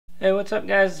Hey, what's up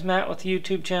guys? It's Matt with the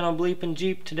YouTube channel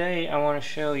BleepinJeep. Today I want to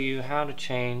show you how to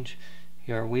change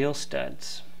your wheel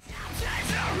studs.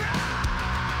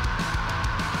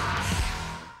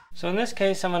 So in this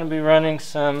case I'm going to be running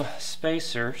some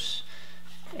spacers,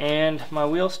 and my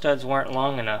wheel studs weren't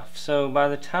long enough. So by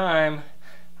the time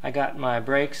I got my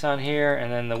brakes on here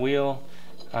and then the wheel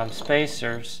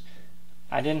spacers,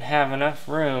 I didn't have enough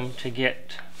room to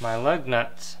get my lug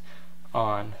nuts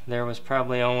on. There was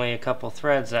probably only a couple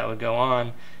threads that would go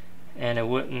on, and it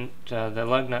wouldn't, the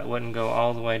lug nut wouldn't go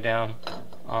all the way down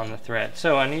on the thread.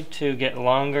 So I need to get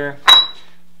longer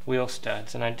wheel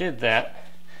studs, and I did that.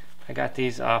 I got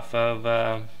these off of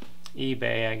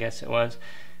eBay, I guess it was.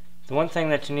 The one thing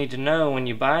that you need to know when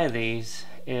you buy these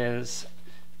is,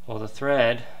 well, the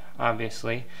thread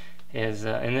obviously is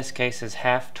in this case is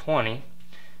 1/2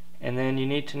 and then you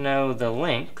need to know the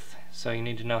length. So you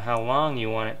need to know how long you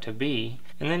want it to be,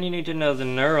 and then you need to know the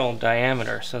knurl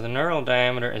diameter. So the knurl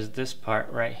diameter is this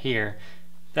part right here.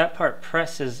 That part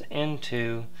presses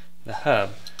into the hub.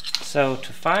 So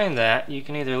to find that, you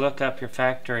can either look up your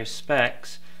factory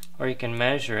specs or you can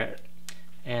measure it,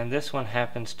 and this one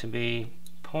happens to be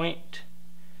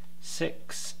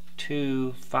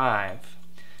 0.625.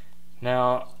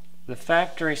 Now the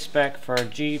factory spec for a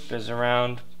Jeep is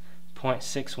around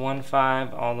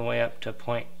 0.615 all the way up to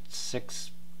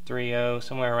 0.630,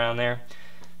 somewhere around there.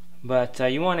 But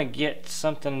you want to get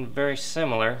something very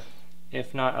similar,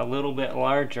 if not a little bit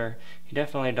larger. You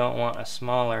definitely don't want a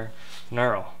smaller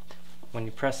knurl. When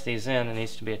you press these in, it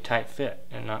needs to be a tight fit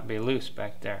and not be loose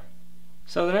back there.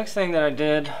 So the next thing that I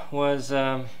did was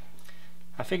I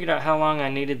figured out how long I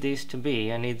needed these to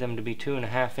be. I need them to be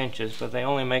 2.5 inches, but they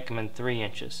only make them in 3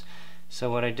 inches. So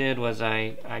what I did was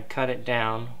I cut it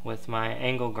down with my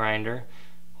angle grinder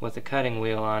with a cutting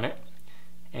wheel on it,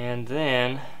 and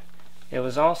then it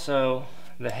was also,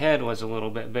 the head was a little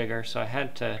bit bigger, so I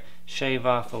had to shave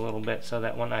off a little bit so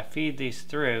that when I feed these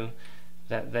through,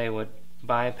 that they would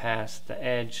bypass the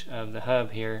edge of the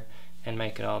hub here and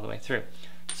make it all the way through.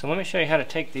 So let me show you how to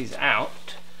take these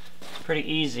out. It's pretty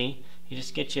easy. You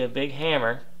just get you a big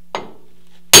hammer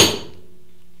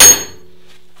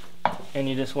and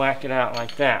you just whack it out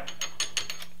like that.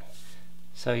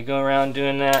 So you go around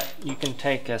doing that. You can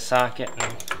take a socket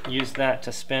and use that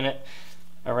to spin it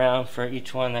around for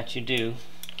each one that you do.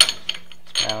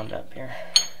 It's bound up here.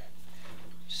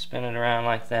 Just spin it around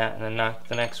like that and then knock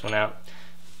the next one out.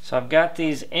 So I've got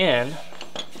these in.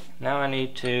 Now I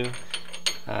need to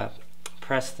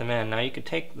press them in. Now you could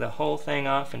take the whole thing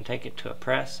off and take it to a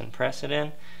press and press it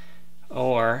in,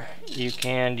 or you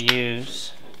can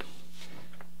use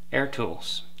air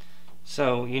tools.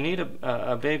 So you need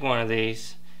a big one of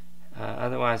these,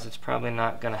 otherwise it's probably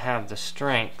not going to have the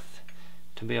strength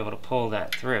to be able to pull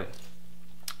that through.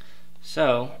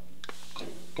 So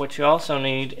what you also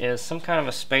need is some kind of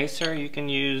a spacer. You can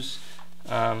use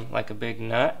like a big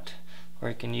nut, or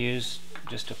you can use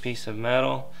just a piece of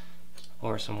metal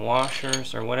or some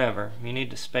washers or whatever. You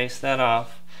need to space that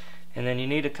off, and then you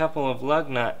need a couple of lug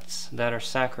nuts that are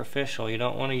sacrificial. You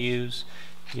don't want to use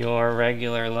your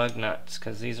regular lug nuts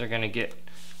because these are going to get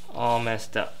all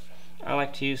messed up. I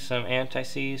like to use some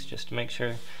anti-sieze just to make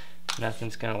sure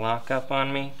nothing's going to lock up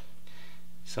on me.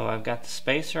 So I've got the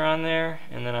spacer on there,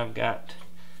 and then I've got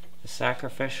the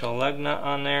sacrificial lug nut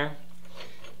on there.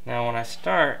 Now when I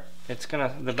start,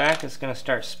 the back is going to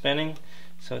start spinning,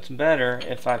 so it's better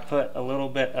if I put a little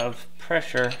bit of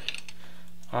pressure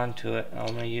onto it. I'm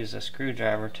going to use a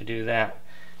screwdriver to do that,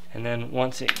 and then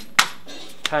once it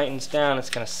tightens down, it's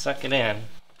going to suck it in.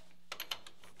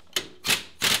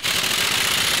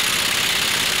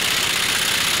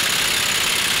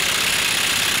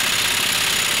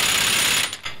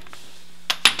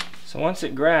 So once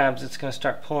it grabs, it's going to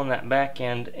start pulling that back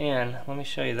end in. Let me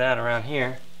show you that around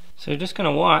here. So you're just going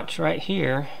to watch right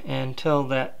here until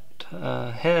that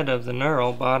head of the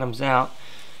knurl bottoms out,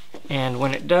 and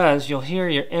when it does, you'll hear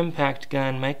your impact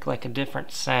gun make like a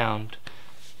different sound.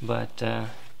 But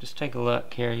just take a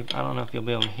look here. I don't know if you'll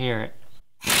be able to hear it.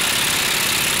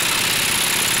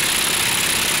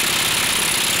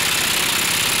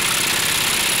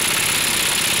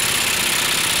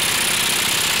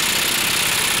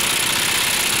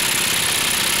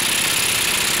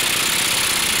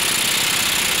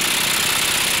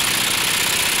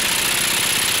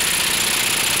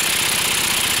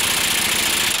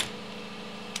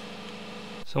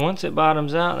 So once it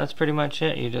bottoms out, that's pretty much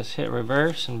it. You just hit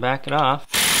reverse and back it off,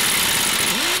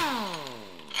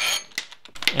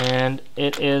 and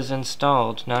it is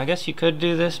installed. Now I guess you could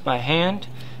do this by hand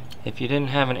if you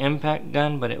didn't have an impact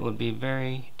gun, but it would be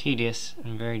very tedious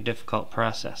and very difficult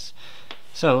process.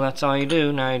 So that's all you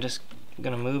do. Now you just I'm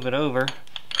going to move it over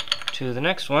to the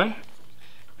next one,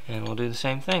 and we'll do the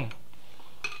same thing.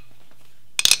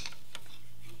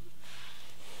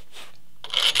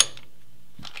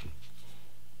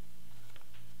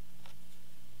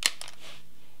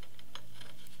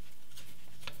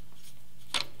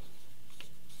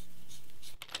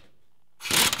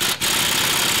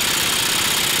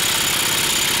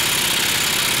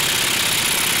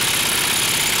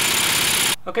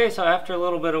 Okay, so after a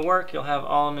little bit of work, you'll have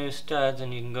all new studs,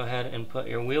 and you can go ahead and put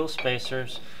your wheel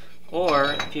spacers,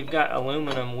 or if you've got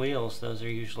aluminum wheels, those are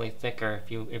usually thicker.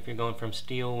 If you're going from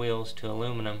steel wheels to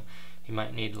aluminum, you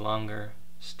might need longer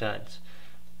studs.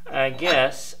 I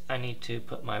guess I need to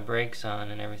put my brakes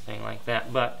on and everything like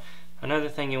that, but another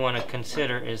thing you want to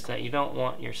consider is that you don't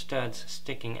want your studs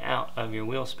sticking out of your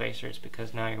wheel spacers,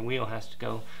 because now your wheel has to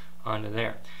go onto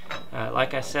there.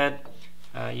 Like I said,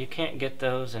 you can't get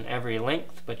those in every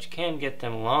length, but you can get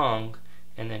them long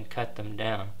and then cut them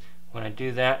down. When I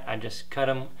do that, I just cut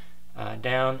them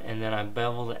down, and then I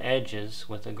bevel the edges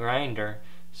with a grinder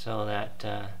so that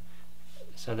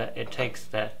it takes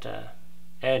that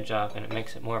edge off, and it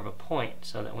makes it more of a point,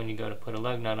 so that when you go to put a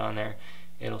lug nut on there,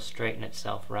 it'll straighten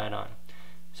itself right on.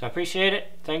 So I appreciate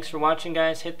it. Thanks for watching,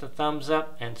 guys. Hit the thumbs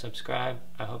up and subscribe.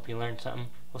 I hope you learned something.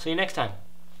 We'll see you next time.